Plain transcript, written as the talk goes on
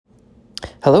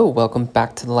Hello, welcome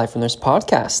back to the Life from Nurse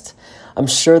podcast. I'm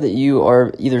sure that you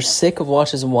are either sick of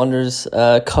Watches and Wonders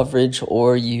coverage,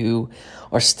 or you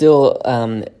are still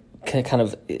kind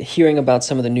of hearing about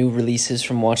some of the new releases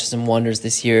from Watches and Wonders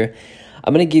this year.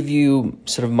 I'm going to give you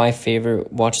sort of my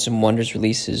favorite Watches and Wonders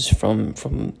releases from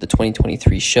the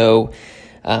 2023 show.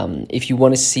 If you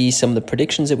want to see some of the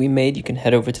predictions that we made, you can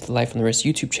head over to the Life from the Nurse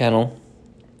YouTube channel,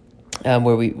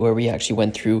 where we actually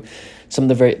went through some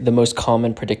of the most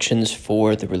common predictions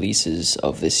for the releases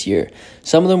of this year.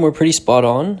 Some of them were pretty spot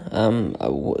on.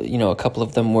 A couple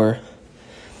of them were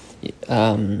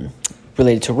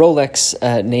related to Rolex.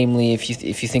 Namely, if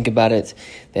you think about it,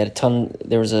 they had a ton.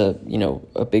 There was a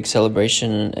big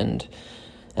celebration and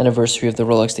anniversary of the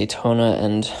Rolex Daytona,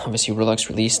 and obviously Rolex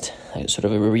released sort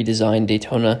of a redesigned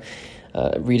Daytona.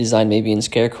 Redesigned maybe in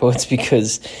scare quotes,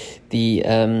 because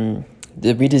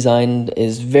the redesign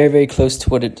is very, very close to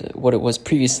what it was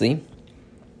previously,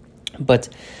 but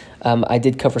I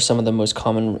did cover some of the most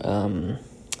common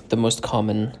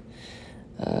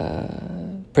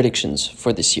predictions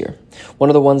for this year. One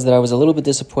of the ones that I was a little bit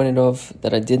disappointed of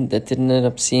that didn't end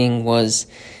up seeing was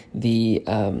the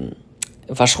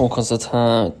Vacheron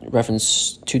Constantin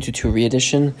reference 222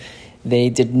 re-edition. They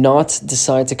did not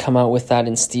decide to come out with that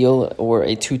in steel or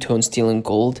a two-tone steel and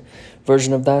gold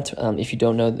version of that. If you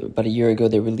don't know, about a year ago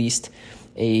they released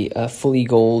a fully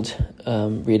gold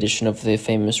re-edition of the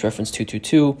famous reference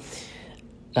 222,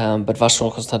 but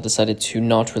Vacheron Constantin decided to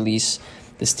not release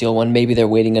the steel one. Maybe they're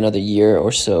waiting another year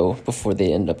or so before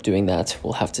they end up doing that.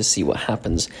 We'll have to see what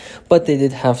happens. But they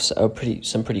did have some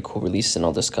pretty cool releases, and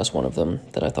I'll discuss one of them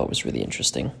that I thought was really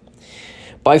interesting.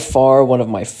 By far, one of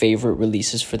my favorite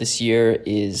releases for this year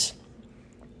is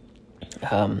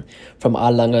from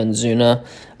A. Lange & Söhne.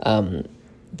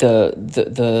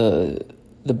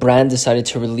 The brand decided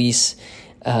to release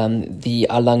the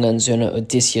A. Lange & Söhne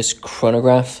Odysseus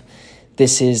chronograph.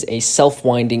 This is a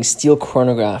self-winding steel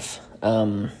chronograph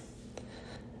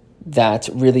that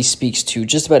really speaks to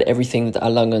just about everything that A.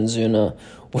 Lange & Söhne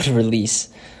would release.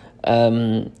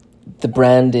 The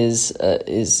brand is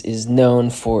known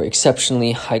for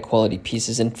exceptionally high quality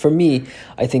pieces, and for me,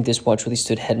 I think this watch really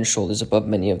stood head and shoulders above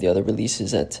many of the other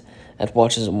releases at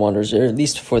Watches and Wonders, or at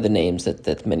least for the names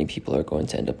that many people are going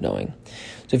to end up knowing.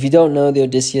 So if you don't know, the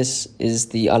Odysseus is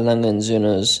the A. Lange &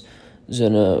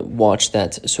 Söhne watch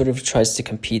that sort of tries to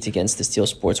compete against the steel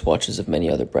sports watches of many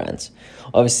other brands.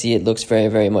 Obviously, it looks very,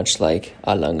 very much like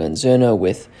A. Lange & Söhne,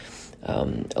 with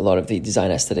a lot of the design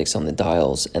aesthetics on the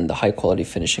dials and the high quality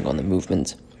finishing on the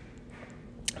movement.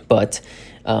 But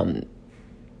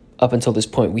up until this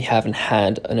point, we haven't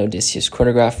had an Odysseus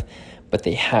chronograph, but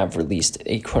they have released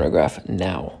a chronograph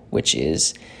now, which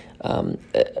is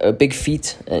a big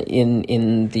feat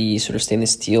in the sort of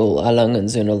stainless steel A. Lange &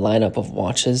 Söhne lineup of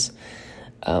watches.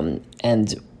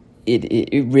 And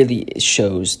it really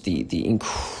shows the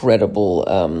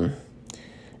incredible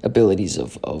abilities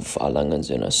of A. Lange &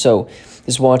 Söhne. So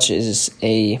this watch is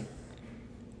a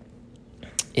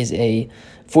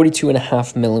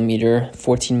 42.5 millimeter,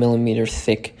 14 millimeter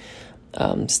thick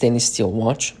stainless steel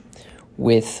watch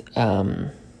with a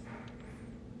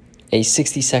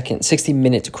 60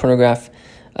 minute chronograph,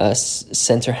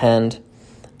 center hand,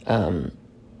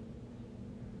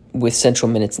 with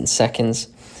central minutes and seconds.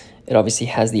 It obviously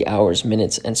has the hours,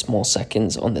 minutes, and small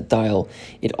seconds on the dial.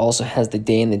 It also has the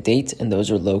day and the date, and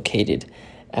those are located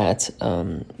at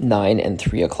 9 and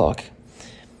 3 o'clock.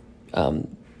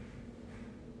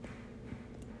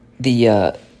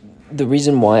 The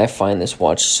reason why I find this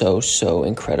watch so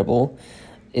incredible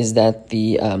is that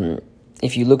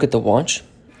if you look at the watch,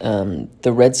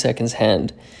 the red seconds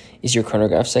hand is your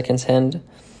chronograph seconds hand.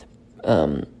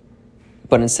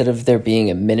 But instead of there being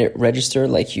a minute register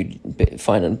like you'd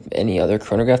find on any other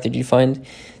chronograph that you find,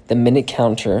 the minute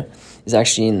counter is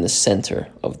actually in the center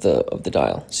of the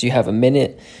dial. So you have a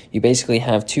minute. You basically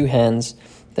have two hands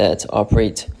that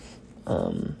operate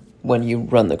when you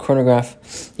run the chronograph.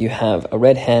 You have a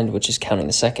red hand, which is counting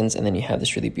the seconds, and then you have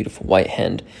this really beautiful white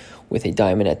hand with a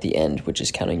diamond at the end, which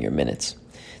is counting your minutes.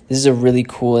 This is a really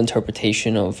cool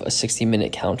interpretation of a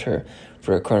 60-minute counter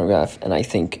for a chronograph, and I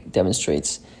think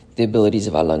demonstrates the abilities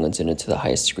of A. Lange & Söhne to the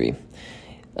highest degree.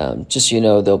 Just so you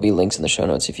know, there'll be links in the show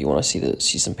notes if you want to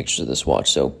see some pictures of this watch,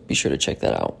 so be sure to check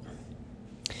that out.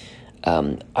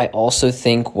 I also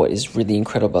think what is really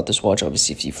incredible about this watch,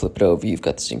 obviously if you flip it over, you've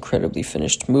got this incredibly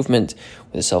finished movement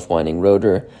with a self-winding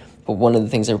rotor, but one of the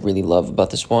things I really love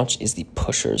about this watch is the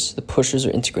pushers. The pushers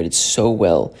are integrated so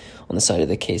well on the side of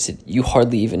the case that you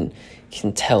hardly even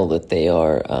can tell that they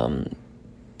are on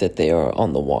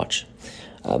the watch.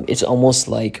 It's almost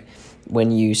like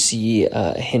when you see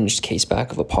a hinged case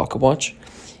back of a pocket watch.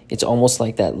 it's almost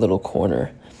like that little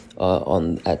corner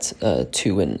on at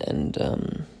 2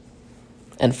 and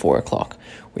 4 o'clock,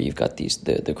 where you've got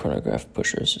the chronograph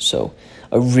pushers. So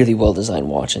a really well designed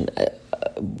watch, and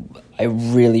I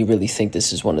really, really think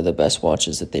this is one of the best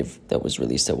watches that was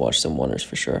released at Watches and Wonders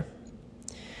for sure.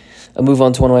 I'll move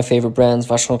on to one of my favorite brands,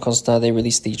 Vacheron Constantin. They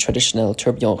released the Traditionnelle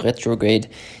Tourbillon Retrograde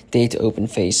Date Open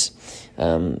Face.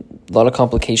 A lot of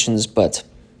complications, but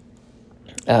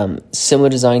similar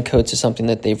design code to something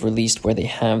that they've released, where they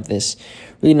have this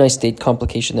really nice date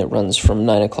complication that runs from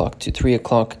 9 o'clock to 3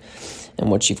 o'clock. And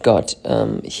what you've got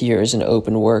here is an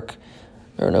open work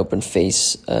or an open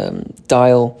face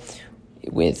dial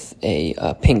with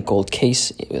a pink gold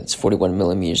case. It's 41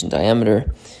 millimeters in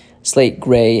diameter, slate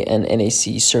gray and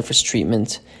NAC surface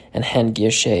treatment, and hand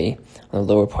guilloche on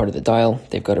the lower part of the dial.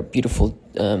 They've got a beautiful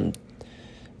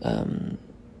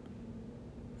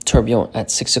tourbillon at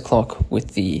 6 o'clock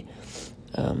with the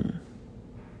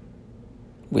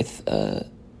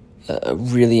a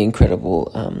really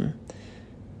incredible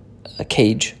a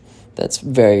cage that's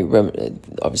very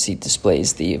obviously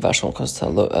displays the Vacheron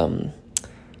Constantin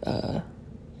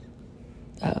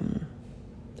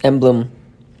emblem,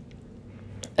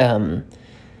 and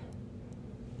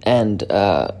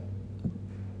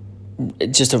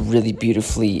just a really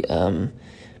beautifully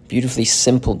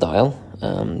simple dial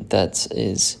that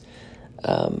is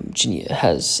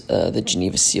has the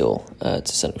Geneva seal to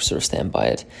sort of stand by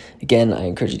it. Again, I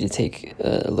encourage you to take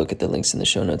a look at the links in the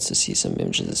show notes to see some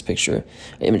images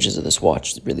of this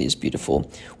watch. It really is beautiful.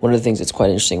 One of the things that's quite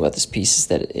interesting about this piece is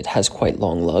that it has quite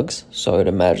long lugs, so I would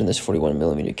imagine this 41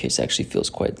 millimeter case actually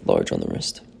feels quite large on the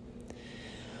wrist.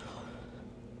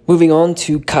 Moving on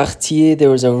to Cartier, there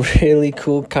was a really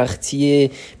cool Cartier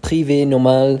Privé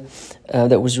Normal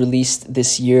that was released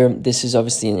this year. This is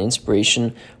obviously an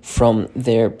inspiration from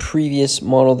their previous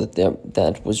model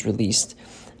that was released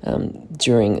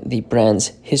during the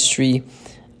brand's history.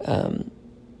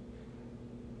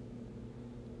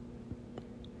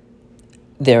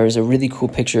 There is a really cool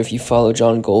picture. If you follow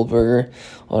John Goldberger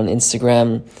on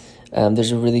Instagram,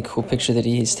 there's a really cool picture that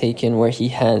he has taken where he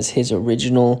has his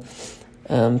original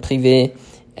Privé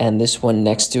and this one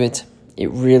next to it.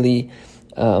 It really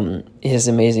is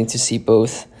amazing to see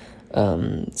both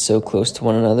so close to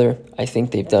one another. I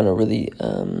think they've done a really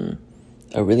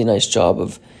nice job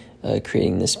of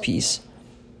creating this piece.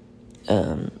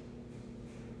 And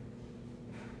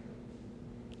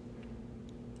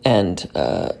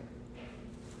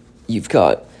you've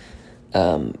got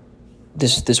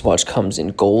this watch comes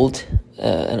in gold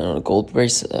and on a gold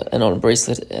bracelet and on a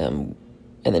bracelet.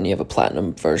 And then you have a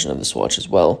platinum version of this watch as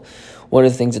well. One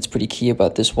of the things that's pretty key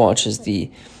about this watch is the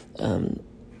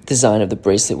design of the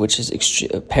bracelet, which is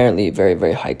apparently very,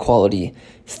 very high quality,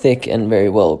 thick, and very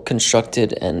well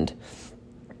constructed, and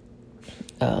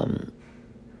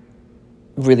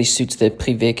really suits the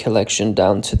Privé collection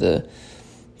down to the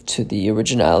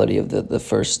originality of the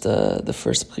first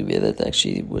Privé that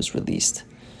actually was released.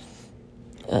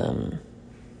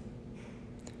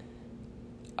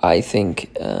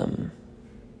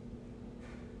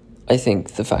 I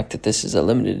think the fact that this is a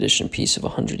limited edition piece of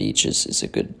 100 each is a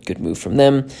good move from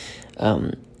them,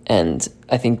 and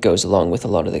I think goes along with a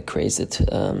lot of the craze that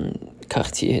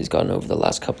Cartier has gotten over the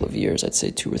last couple of years. I'd say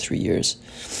 2 or 3 years.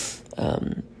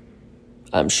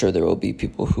 I'm sure there will be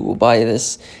people who will buy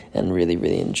this and really,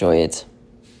 really enjoy it.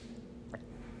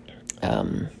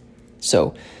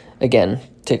 So, again,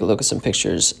 take a look at some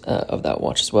pictures of that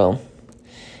watch as well.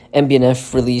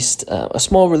 MB&F released a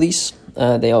small release.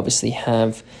 They obviously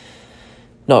have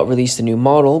not released a new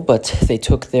model, but they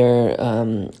took their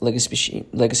Legacy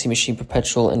Machine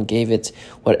Perpetual and gave it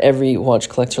what every watch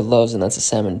collector loves, and that's a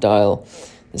salmon dial.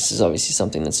 This is obviously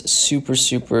something that's super,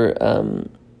 super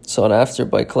sought after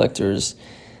by collectors.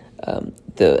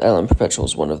 The LM Perpetual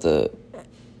is one of the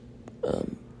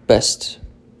best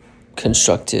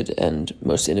constructed and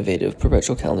most innovative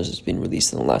perpetual calendars that's been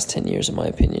released in the last 10 years, in my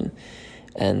opinion.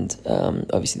 And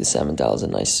obviously the salmon dial is a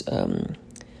nice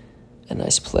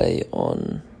play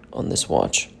on this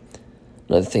watch.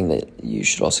 Another thing that you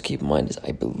should also keep in mind is,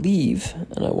 I believe,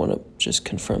 and I want to just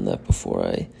confirm that before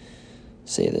I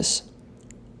say this,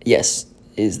 yes,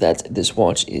 is that this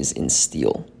watch is in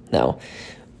steel. Now,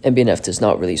 MB&F does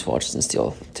not release watches in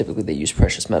steel. Typically they use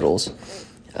precious metals,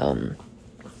 and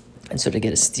so to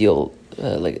get a steel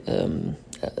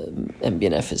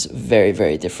MB&F is very,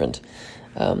 very different.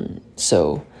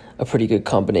 So a pretty good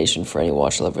combination for any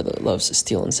watch lover that loves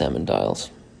steel and salmon dials.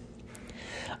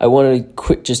 I wanted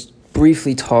to just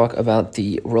briefly talk about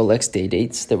the Rolex day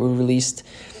dates that were released,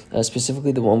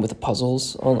 specifically the one with the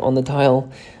puzzles on the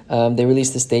dial. They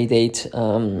released this day date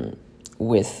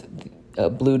with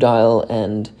blue dial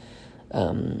and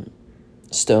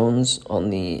stones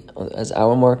as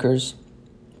hour markers,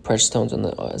 precious stones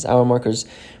as hour markers,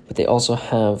 but they also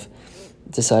have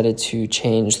decided to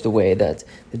change the way that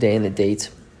the day and the date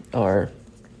are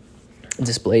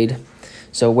displayed.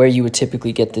 So where you would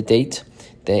typically get the date,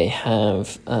 they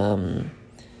have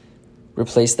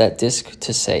replaced that disc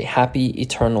to say happy,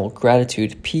 eternal,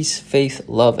 gratitude, peace, faith,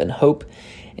 love, and hope.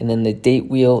 And then the date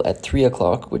wheel at 3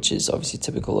 o'clock, which is obviously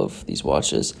typical of these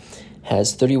watches,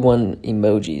 has 31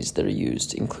 emojis that are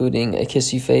used, including a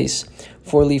kissy face,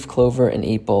 4-leaf clover, an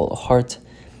 8-ball, a heart,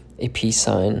 a peace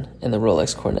sign, and the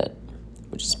Rolex cornet,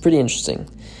 which is pretty interesting.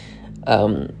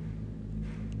 I'll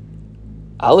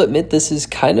admit this is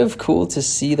kind of cool to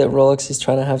see that Rolex is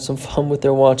trying to have some fun with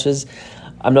their watches.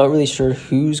 I'm not really sure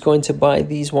who's going to buy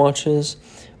these watches,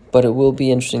 but it will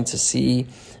be interesting to see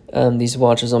these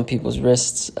watches on people's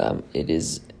wrists. It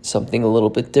is something a little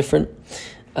bit different.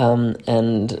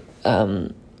 And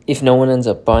if no one ends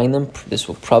up buying them, this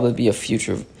will probably be a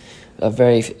very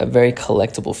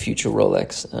collectible future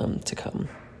Rolex to come.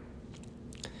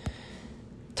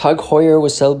 TAG Heuer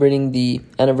was celebrating the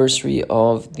anniversary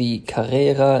of the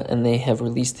Carrera, and they have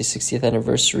released the 60th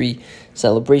anniversary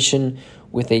celebration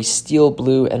with a steel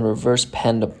blue and reverse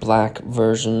panda black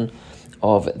version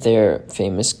of their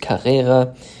famous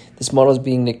Carrera. This model is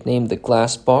being nicknamed the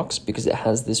Glass Box because it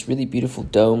has this really beautiful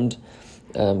domed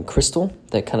crystal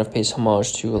that kind of pays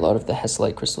homage to a lot of the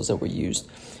Hesalite crystals that were used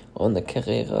on the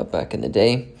Carrera back in the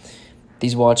day.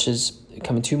 These watches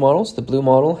come in two models. The blue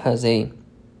model has a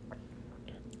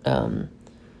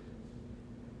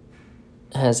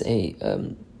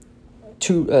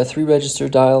 3-register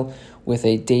dial with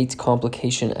a date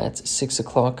complication at 6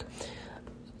 o'clock,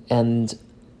 and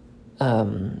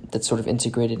that's sort of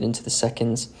integrated into the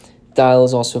seconds. Dial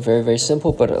is also very, very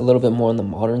simple, but a little bit more on the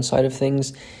modern side of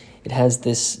things. It has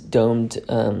this domed,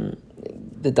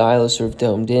 the dial is sort of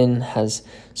domed in, has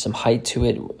some height to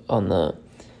it on the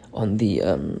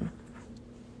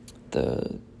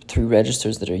 3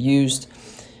 registers that are used.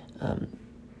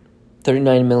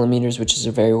 39 millimeters, which is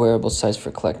a very wearable size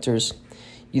for collectors.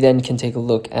 You then can take a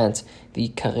look at the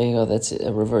Carrera, that's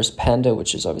a reverse panda,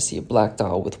 which is obviously a black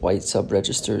dial with white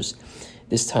sub-registers.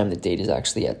 This time the date is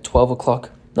actually at 12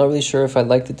 o'clock. Not really sure if I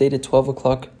like the date at 12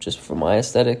 o'clock, just for my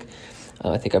aesthetic.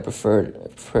 I think I prefer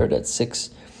it at 6,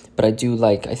 but I do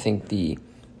like, I think, the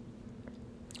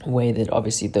way that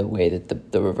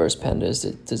the reverse panda is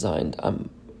designed. I'm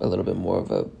a little bit more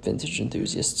of a vintage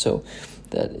enthusiast, so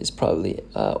that is probably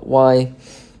why.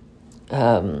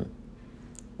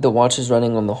 The watch is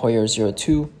running on the Heuer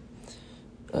 02,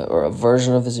 or a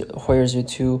version of the Heuer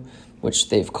 02, which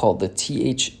they've called the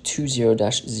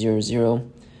TH20-00,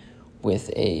 with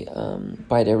a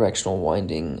bidirectional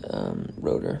winding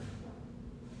rotor.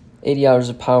 80 hours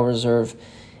of power reserve.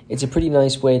 It's a pretty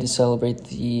nice way to celebrate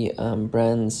the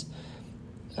brand's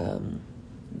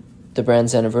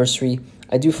anniversary.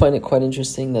 I do find it quite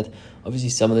interesting that obviously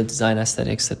some of the design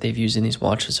aesthetics that they've used in these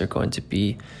watches are going to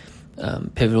be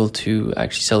pivotal to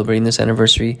actually celebrating this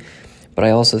anniversary. But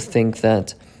I also think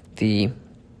that the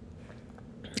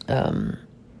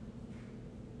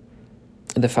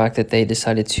fact that they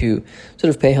decided to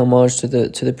sort of pay homage to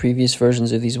the previous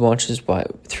versions of these watches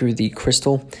through the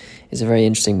crystal is a very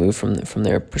interesting move from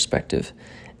their perspective.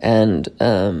 And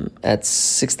at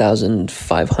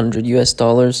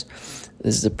 $6,500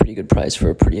 this is a pretty good price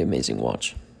for a pretty amazing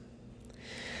watch.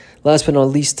 Last but not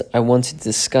least, I want to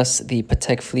discuss the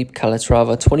Patek Philippe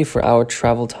Calatrava 24-hour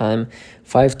travel time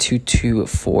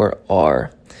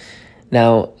 5224R.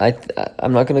 Now,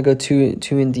 I'm not going to go too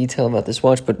in detail about this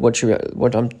watch, but what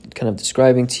I'm kind of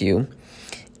describing to you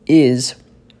is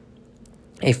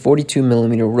a 42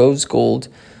 millimeter rose gold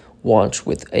watch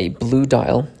with a blue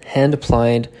dial, hand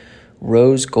applied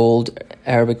rose gold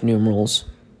Arabic numerals,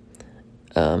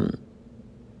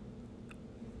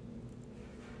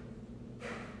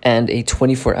 and a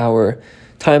 24-hour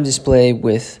time display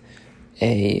with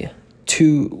a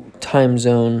 2 time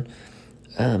zone,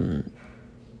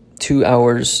 2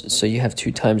 hours, so you have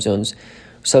 2 time zones,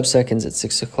 sub-seconds at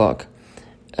 6 o'clock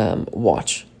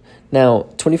watch. Now,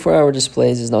 24-hour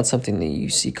displays is not something that you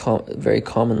see very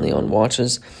commonly on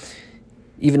watches.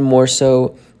 Even more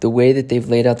so, the way that they've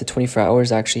laid out the 24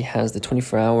 hours actually has the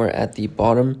 24-hour at the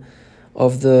bottom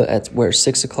of at where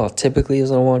 6 o'clock typically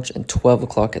is on a watch, and 12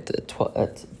 o'clock at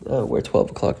where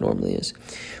 12 o'clock normally is,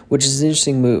 which is an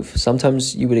interesting move.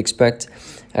 Sometimes you would expect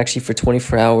actually for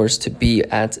 24 hours to be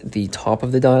at the top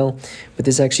of the dial, but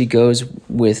this actually goes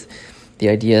with the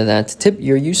idea that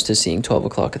you're used to seeing 12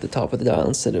 o'clock at the top of the dial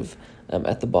instead of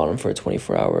at the bottom for a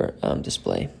 24-hour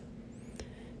display.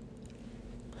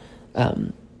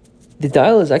 The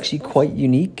dial is actually quite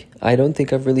unique. I don't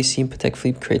think I've really seen Patek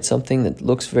Philippe create something that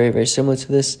looks very, very similar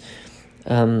to this,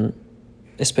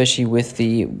 especially with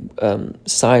the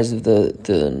size of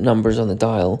the numbers on the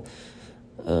dial,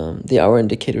 the hour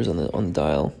indicators on the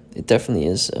dial. It definitely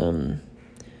is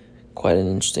quite an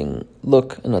interesting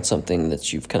look, and not something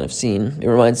that you've kind of seen. It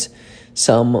reminds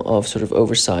some of sort of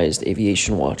oversized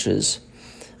aviation watches.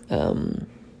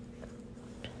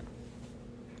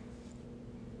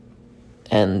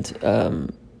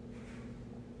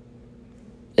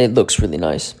 It looks really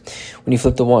nice. When you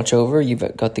flip the watch over, you've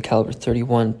got the caliber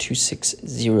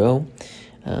 31260,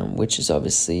 which is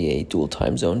obviously a dual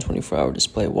time zone 24-hour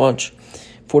display watch.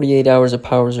 48 hours of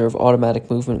power reserve automatic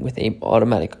movement with a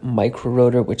automatic micro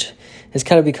rotor, which has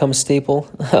kind of become a staple.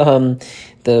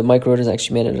 The micro rotor is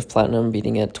actually made out of platinum,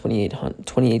 beating at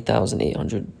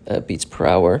 28,800 beats per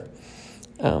hour.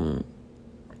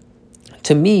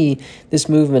 To me, this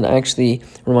movement actually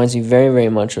reminds me very, very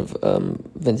much of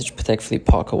vintage Patek Philippe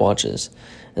Pocket watches.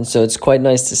 And so it's quite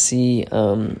nice to see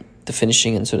the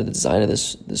finishing and sort of the design of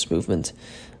this movement.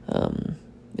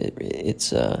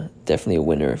 It's definitely a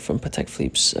winner from Patek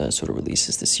Philippe's sort of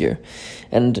releases this year.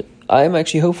 And I'm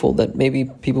actually hopeful that maybe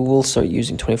people will start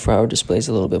using 24-hour displays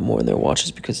a little bit more in their watches,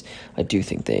 because I do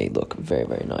think they look very,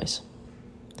 very nice.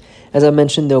 As I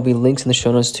mentioned, there will be links in the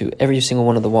show notes to every single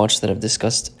one of the watches that I've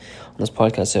discussed on this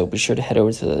podcast, so be sure to head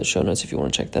over to the show notes if you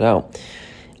want to check that out.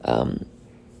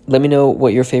 Let me know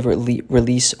what your favorite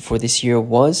release for this year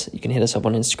was. You can hit us up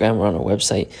on Instagram or on our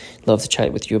website. Love to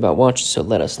chat with you about watches, so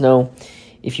let us know.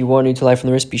 If you are new to Life on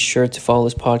the Wrist, be sure to follow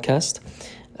this podcast.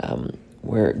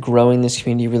 We're growing this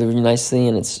community really, really nicely,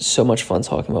 and it's so much fun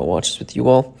talking about watches with you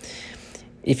all.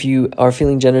 If you are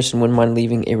feeling generous and wouldn't mind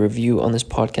leaving a review on this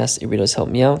podcast, it really does help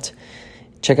me out.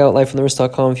 Check out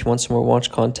lifeonthewrist.com if you want some more watch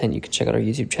content. You can check out our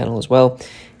YouTube channel as well.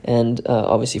 And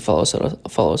obviously follow us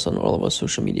on all of our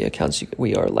social media accounts.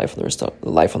 We are Life on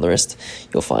the Wrist.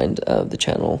 You'll find the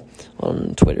channel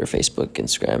on Twitter, Facebook,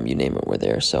 Instagram, you name it, we're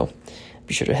there. So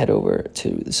be sure to head over to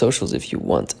the socials if you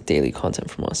want daily content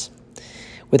from us.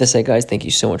 With that said, guys, thank you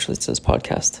so much for listening to this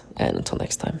podcast, and until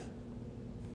next time.